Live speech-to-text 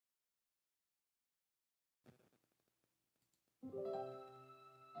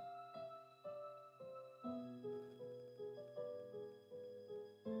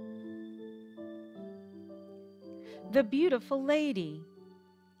The Beautiful Lady,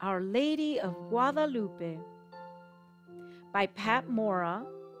 Our Lady of Guadalupe, by Pat Mora,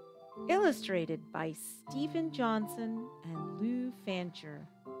 illustrated by Stephen Johnson and Lou Fancher.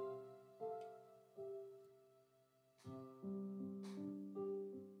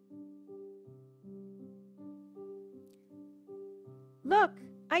 Look,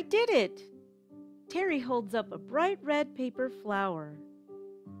 I did it! Terry holds up a bright red paper flower.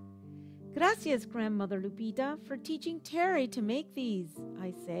 Gracias, Grandmother Lupita, for teaching Terry to make these,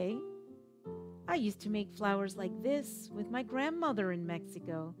 I say. I used to make flowers like this with my grandmother in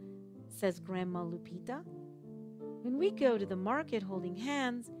Mexico, says Grandma Lupita. When we go to the market holding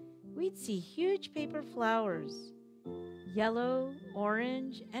hands, we'd see huge paper flowers, yellow,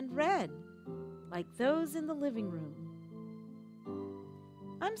 orange, and red, like those in the living room.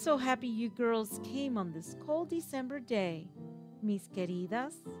 I'm so happy you girls came on this cold December day, mis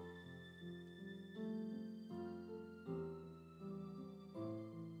queridas.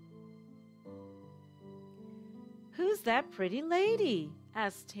 Who's that pretty lady?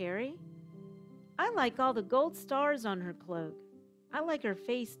 Asked Terry. I like all the gold stars on her cloak. I like her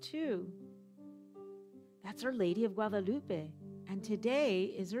face too. That's our Lady of Guadalupe, and today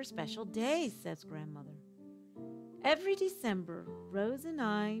is her special day, says Grandmother. Every December, Rose and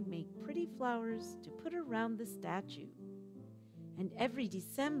I make pretty flowers to put around the statue. And every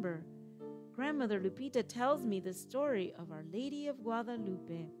December, Grandmother Lupita tells me the story of Our Lady of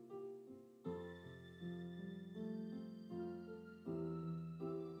Guadalupe.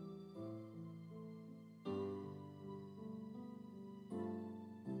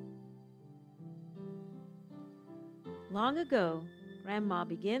 Long ago, Grandma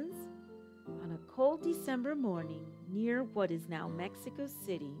begins, on a cold December morning near what is now Mexico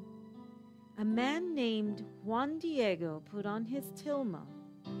City, a man named Juan Diego put on his tilma,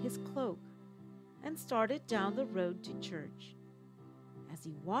 his cloak, and started down the road to church. As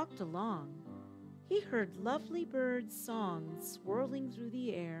he walked along, he heard lovely bird songs swirling through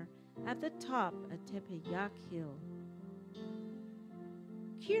the air at the top of Tepeyac Hill.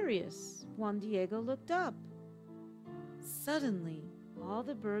 Curious, Juan Diego looked up. Suddenly, all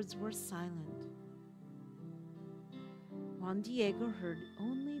the birds were silent. Juan Diego heard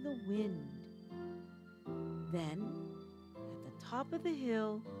only the wind. Then, at the top of the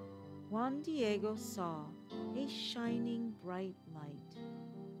hill, Juan Diego saw a shining bright light.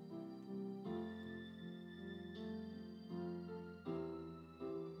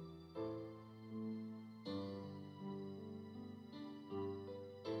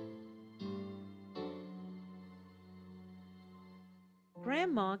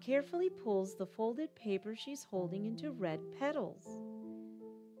 Grandma carefully pulls the folded paper she's holding into red petals.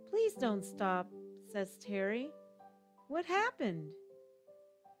 Please don't stop, says Terry. What happened?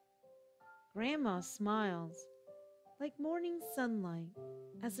 Grandma smiles, like morning sunlight,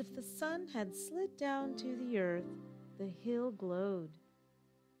 as if the sun had slid down to the earth. The hill glowed.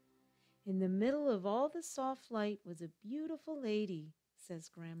 In the middle of all the soft light was a beautiful lady, says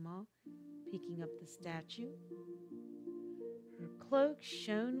Grandma, picking up the statue. Her cloak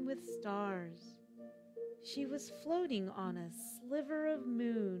shone with stars. She was floating on a sliver of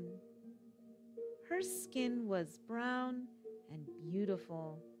moon. Her skin was brown and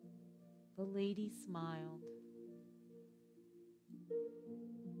beautiful. The lady smiled.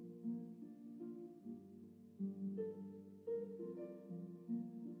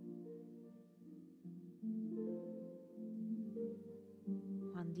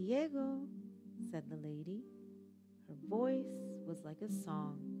 Juan Diego, said the lady. Her voice was like a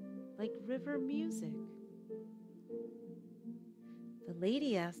song, like river music. The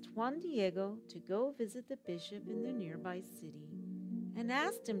lady asked Juan Diego to go visit the bishop in the nearby city and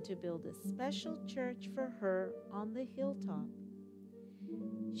asked him to build a special church for her on the hilltop.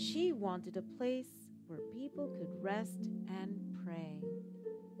 She wanted a place where people could rest and pray.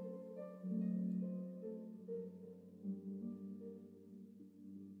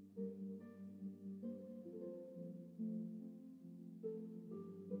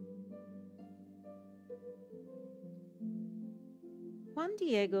 Juan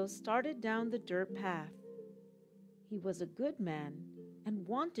Diego started down the dirt path. He was a good man and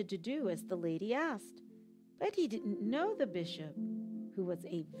wanted to do as the lady asked, but he didn't know the bishop, who was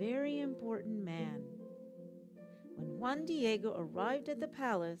a very important man. When Juan Diego arrived at the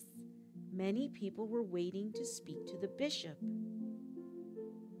palace, many people were waiting to speak to the bishop.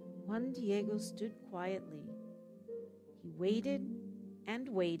 Juan Diego stood quietly. He waited and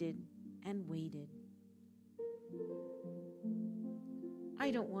waited and waited. I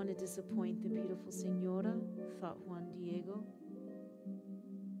don't want to disappoint the beautiful señora, thought Juan Diego.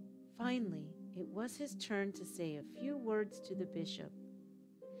 Finally, it was his turn to say a few words to the bishop.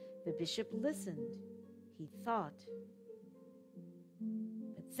 The bishop listened. He thought.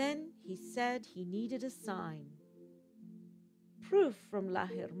 But then he said he needed a sign. Proof from La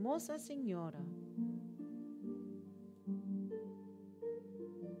Hermosa Señora.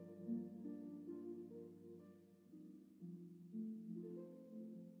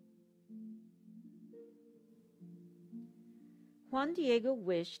 Juan Diego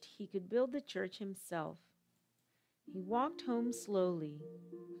wished he could build the church himself. He walked home slowly.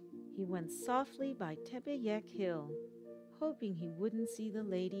 He went softly by Tepeyac Hill, hoping he wouldn't see the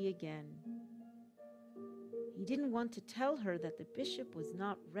lady again. He didn't want to tell her that the bishop was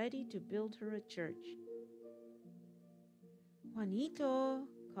not ready to build her a church. "Juanito,"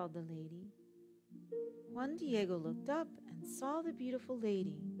 called the lady. Juan Diego looked up and saw the beautiful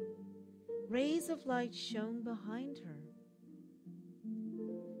lady. Rays of light shone behind her.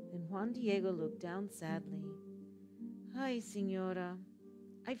 Then Juan Diego looked down sadly. "Ay, señora,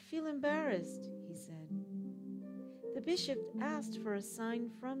 I feel embarrassed," he said. "The bishop asked for a sign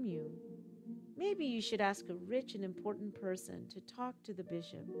from you. Maybe you should ask a rich and important person to talk to the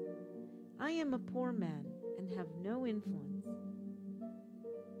bishop. I am a poor man and have no influence."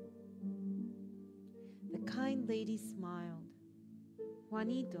 The kind lady smiled.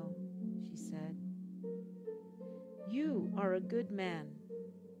 "Juanito," she said, "you are a good man.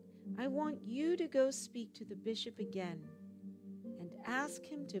 I want you to go speak to the bishop again and ask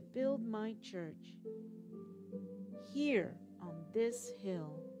him to build my church here on this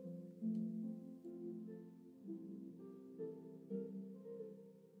hill."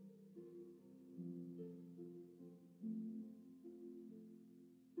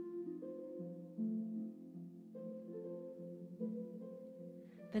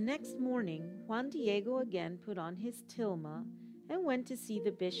 The next morning, Juan Diego again put on his tilma and went to see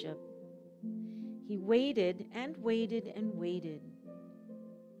the bishop. He waited and waited and waited.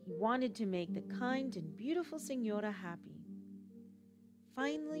 He wanted to make the kind and beautiful señora happy.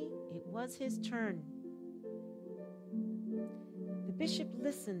 Finally, it was his turn. The bishop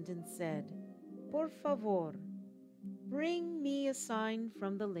listened and said, "Por favor, bring me a sign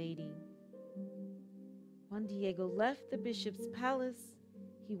from the lady." Juan Diego left the bishop's palace.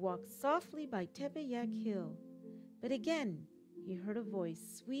 He walked softly by Tepeyac Hill, but again he heard a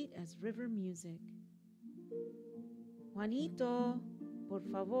voice sweet as river music. "Juanito, por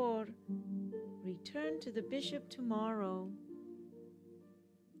favor, return to the bishop tomorrow."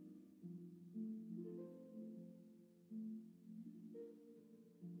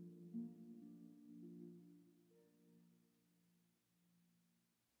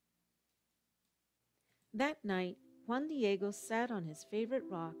 That night, Juan Diego sat on his favorite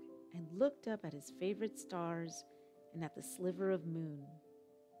rock and looked up at his favorite stars and at the sliver of moon.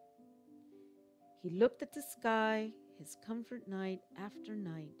 He looked at the sky, his comfort night after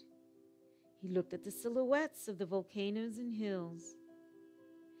night. He looked at the silhouettes of the volcanoes and hills.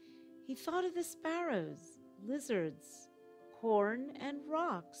 He thought of the sparrows, lizards, corn, and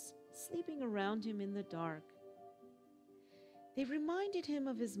rocks sleeping around him in the dark. They reminded him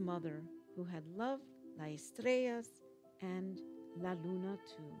of his mother, who had loved La Estrellas and La Luna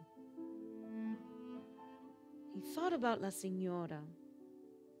too. He thought about La Señora.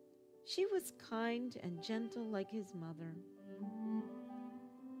 She was kind and gentle like his mother.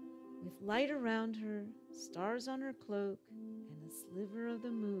 With light around her, stars on her cloak, and a sliver of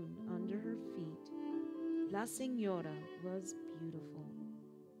the moon under her feet, La Señora was beautiful,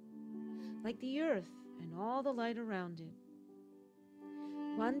 like the earth and all the light around it.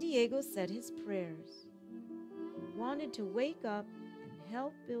 Juan Diego said his prayers. He wanted to wake up and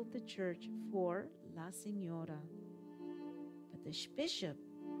help build the church for La Señora. But the bishop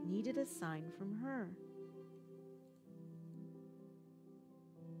needed a sign from her.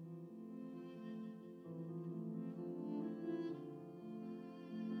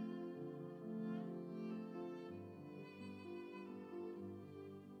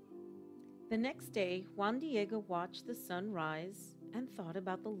 The next day, Juan Diego watched the sun rise and thought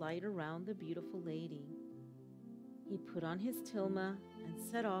about the light around the beautiful lady. He put on his tilma and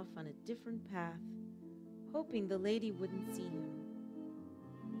set off on a different path, hoping the lady wouldn't see him.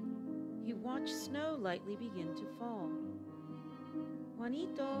 He watched snow lightly begin to fall.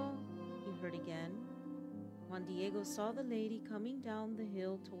 "Juanito," he heard again. Juan Diego saw the lady coming down the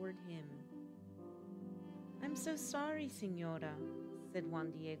hill toward him. "I'm so sorry, señora," said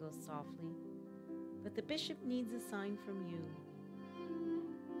Juan Diego softly, "but the bishop needs a sign from you."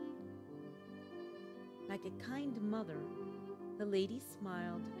 Like a kind mother, The lady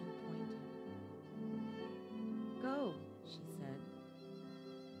smiled and pointed. "Go," she said.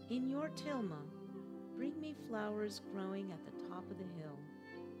 "In your tilma, bring me flowers growing at the top of the hill."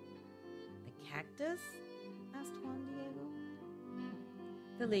 "The cactus?" asked Juan Diego.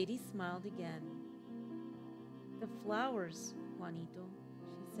 The lady smiled again. "The flowers, Juanito,"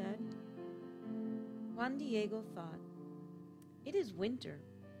 she said. Juan Diego thought, "It is winter.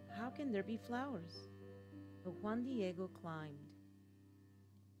 How can there be flowers?" But Juan Diego climbed.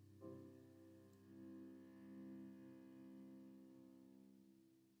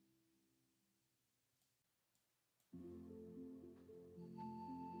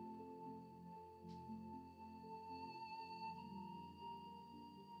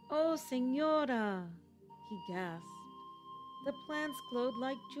 "Oh, señora," he gasped. The plants glowed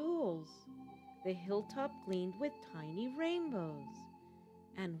like jewels. The hilltop gleamed with tiny rainbows.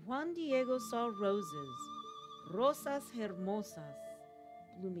 And Juan Diego saw roses, rosas hermosas,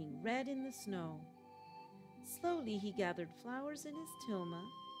 blooming red in the snow. Slowly he gathered flowers in his tilma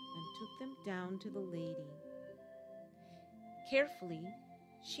and took them down to the lady. Carefully,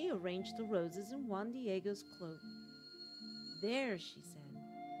 she arranged the roses in Juan Diego's cloak. "There," she said,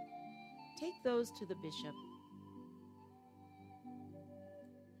 "take those to the bishop."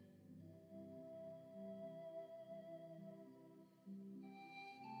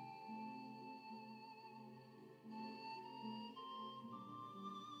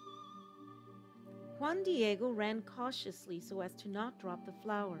 Juan Diego ran cautiously so as to not drop the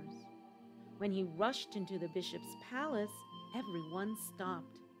flowers. When he rushed into the bishop's palace, everyone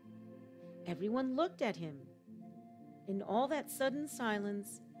stopped. Everyone looked at him. In all that sudden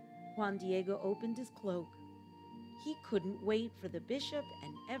silence, Juan Diego opened his cloak. He couldn't wait for the bishop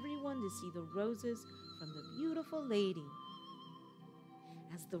and everyone to see the roses from the beautiful lady.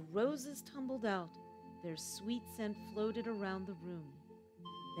 As the roses tumbled out, their sweet scent floated around the room.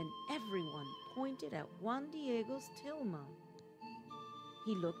 Then everyone pointed at Juan Diego's tilma.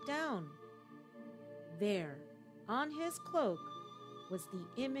 He looked down. There, on his cloak, was the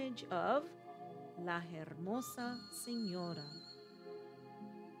image of La Hermosa Señora.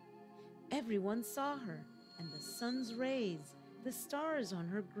 Everyone saw her, and the sun's rays, the stars on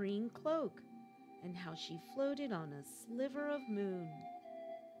her green cloak, and how she floated on a sliver of moon.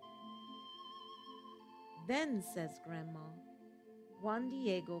 Then, says Grandma, Juan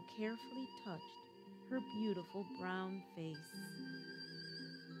Diego carefully touched her beautiful brown face.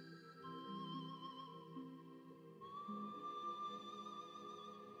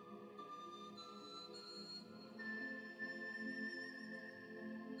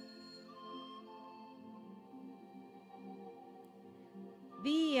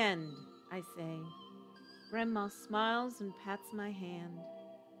 The end, I say. Grandma smiles and pats my hand.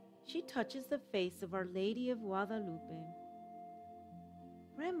 She touches the face of Our Lady of Guadalupe.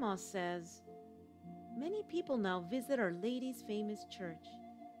 Grandma says, many people now visit Our Lady's famous church.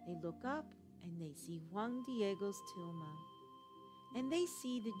 They look up and they see Juan Diego's tilma, and they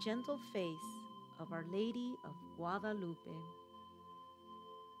see the gentle face of Our Lady of Guadalupe.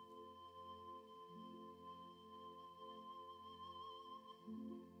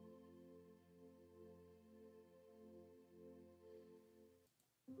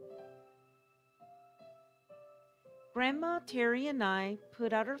 Grandma, Terry, and I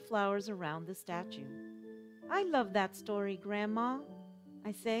put out our flowers around the statue. I love that story, Grandma,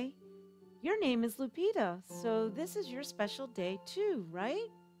 I say. Your name is Lupita, so this is your special day too, right?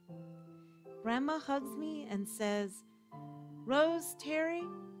 Grandma hugs me and says, Rose, Terry,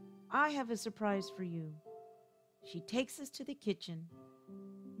 I have a surprise for you. She takes us to the kitchen.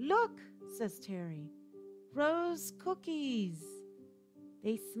 Look, says Terry, Rose cookies.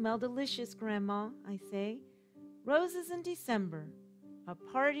 They smell delicious, Grandma, I say. Roses in December, a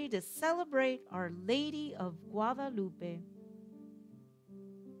party to celebrate Our Lady of Guadalupe.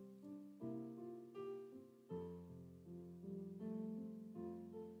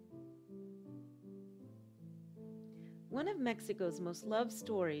 One of Mexico's most loved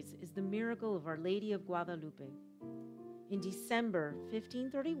stories is the miracle of Our Lady of Guadalupe. In December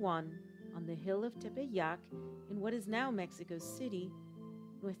 1531, on the hill of Tepeyac, in what is now Mexico City,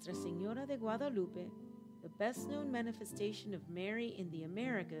 Nuestra Señora de Guadalupe, the best-known manifestation of Mary in the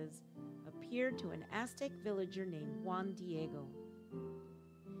Americas, appeared to an Aztec villager named Juan Diego.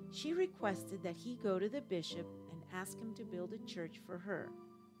 She requested that he go to the bishop and ask him to build a church for her.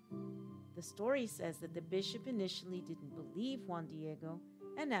 The story says that the bishop initially didn't believe Juan Diego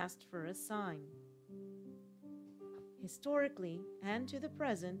and asked for a sign. Historically, and to the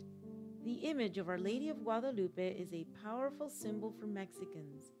present, the image of Our Lady of Guadalupe is a powerful symbol for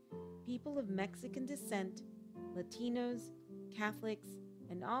Mexicans, people of Mexican descent, Latinos, Catholics,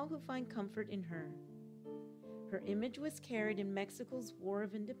 and all who find comfort in her. Her image was carried in Mexico's War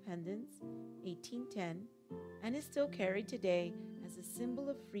of Independence, 1810, and is still carried today as a symbol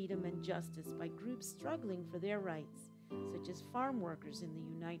of freedom and justice by groups struggling for their rights, such as farm workers in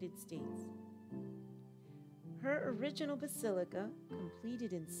the United States. Her original basilica,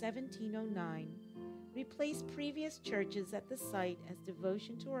 completed in 1709, replaced previous churches at the site as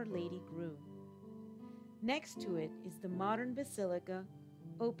devotion to Our Lady grew. Next to it is the modern basilica,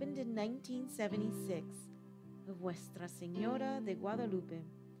 opened in 1976, of Nuestra Señora de Guadalupe,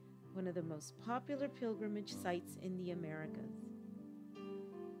 one of the most popular pilgrimage sites in the Americas.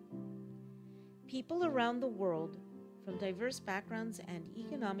 People around the world, from diverse backgrounds and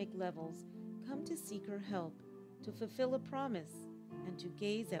economic levels, come to seek her help, to fulfill a promise, and to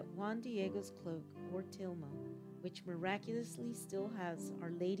gaze at Juan Diego's cloak, or tilma, which miraculously still has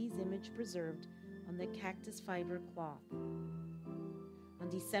Our Lady's image preserved on the cactus fiber cloth. On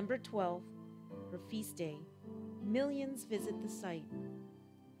December 12th, her feast day, millions visit the site.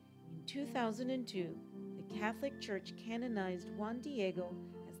 In 2002, the Catholic Church canonized Juan Diego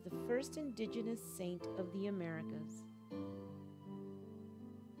as the first indigenous saint of the Americas.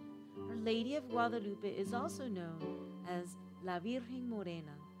 Our Lady of Guadalupe is also known as La Virgen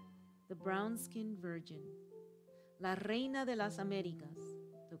Morena, the brown-skinned Virgin, La Reina de las Américas,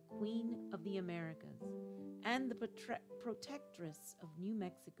 the Queen of the Americas, and the protectress of New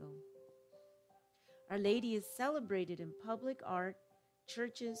Mexico. Our Lady is celebrated in public art,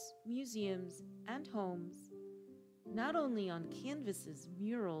 churches, museums, and homes, not only on canvases,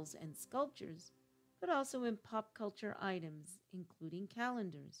 murals, and sculptures, but also in pop culture items, including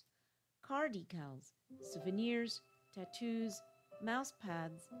calendars, car decals, souvenirs, tattoos, mouse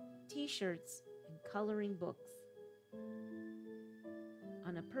pads, t-shirts, and coloring books.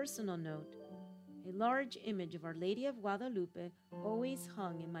 On a personal note, a large image of Our Lady of Guadalupe always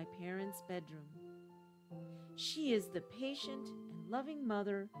hung in my parents' bedroom. She is the patient and loving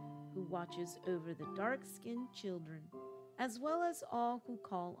mother who watches over the dark-skinned children, as well as all who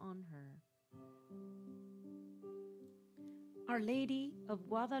call on her. Our Lady of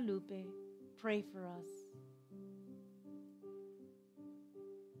Guadalupe, pray for us.